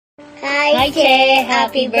Hi, Che!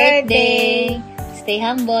 Happy birthday! Stay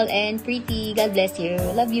humble and pretty. God bless you.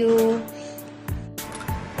 Love you.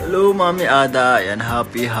 Hello, Mami Ada. Ayan,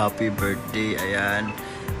 happy birthday. Ayan.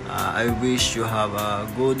 I wish you have a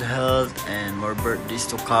good health and more birthdays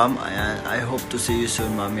to come. Ayan, I hope to see you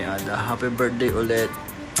soon, Mami Ada. Happy birthday ulit.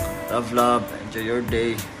 Love. Enjoy your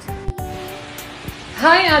day.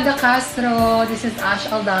 Hi, Ada Castro. This is Ash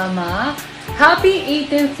Aldama. Happy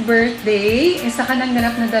 18th birthday. Isa ka ng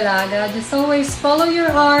ganap na dalaga. Just always follow your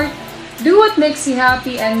heart. Do what makes you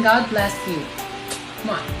happy and God bless you.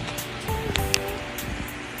 Come on.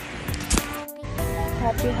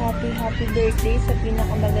 Happy birthday sa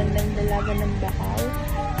pinakamagandang dalaga ng Bacau.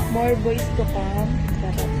 More boys to come.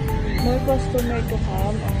 More customer to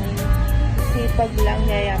come. Sipag lang,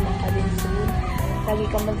 yayaman ka din soon. Lagi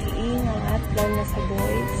ka mag-iingat, lalo na sa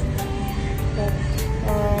boys.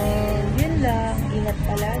 Yun lang. Ingat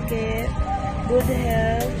palagi. Good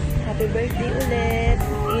health. Happy birthday ulit.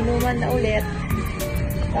 Inuman na ulit.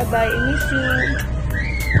 Bye-bye. Miss you.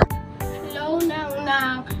 Hello,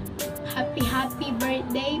 Nang. Happy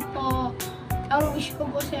birthday po. Ang wish ko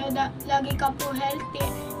po sa'yo, lagi ka po healthy.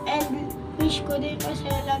 And wish ko din po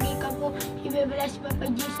sa'yo, lagi ka po i-bless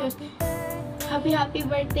Papa Jesus. Happy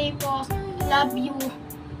birthday po. Love you.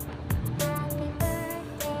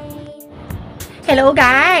 Hello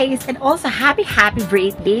guys! And also happy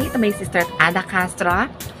birthday to my sister Ada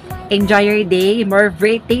Castro. Enjoy your day. More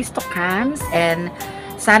birthdays to come. And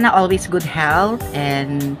sana always good health.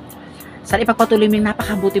 And sana ipagpatuloy mo yung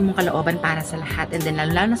napakabuti mong kalooban para sa lahat. And then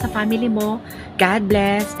lalo na sa family mo. God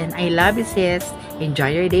bless. And I love you, sis.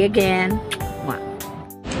 Enjoy your day again. Mwah.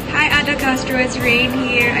 Hi, Ada Castro. It's Rain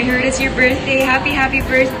here. I heard it's your birthday. Happy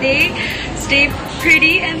birthday. Stay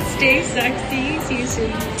pretty and stay sexy. See you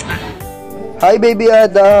soon. Hi, baby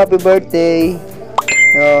Ada. Happy birthday.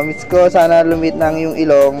 Miss ko, sana lumit na ang iyong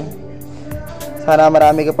ilong. Sana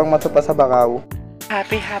marami ka pang matupa sa Bacau.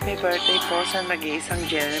 Happy birthday po sa mag-iisang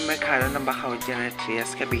General Mercado ng Bacau, General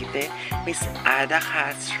Trias, Cavite, Miss Ada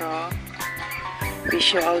Castro.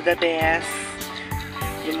 Wish you all the best.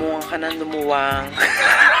 Lumuwang ka ng lumuwang.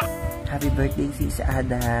 Happy birthday, sis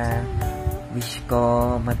Ada. Wish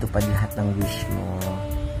ko matupad lahat ng wish mo.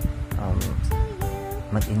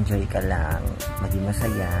 Mag-enjoy ka lang, maging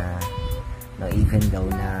masaya. No, even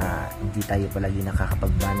though na hindi tayo palagi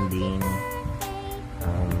nakakapag-bonding,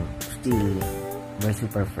 still, we're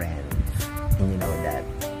super friends. And you know that.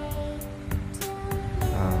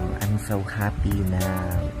 I'm so happy na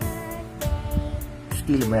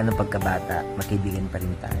still, mula ng pagkabata, magkaibigan pa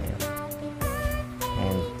rin tayo.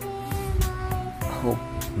 And hope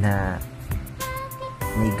na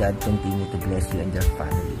may God continue to bless you and your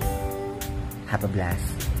family. Have a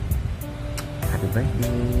blast. Happy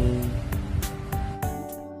birthday.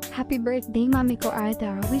 Happy birthday, Mami ko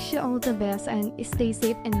Ada. Wish you all the best and stay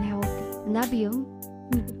safe and healthy. Love you.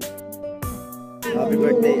 Happy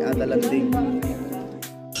birthday, Ada Landing.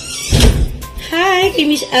 Hi, kay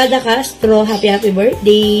Miss Ada Castro. Happy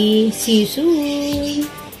birthday. See you soon.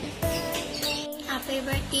 Happy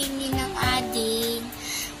birthday, Nina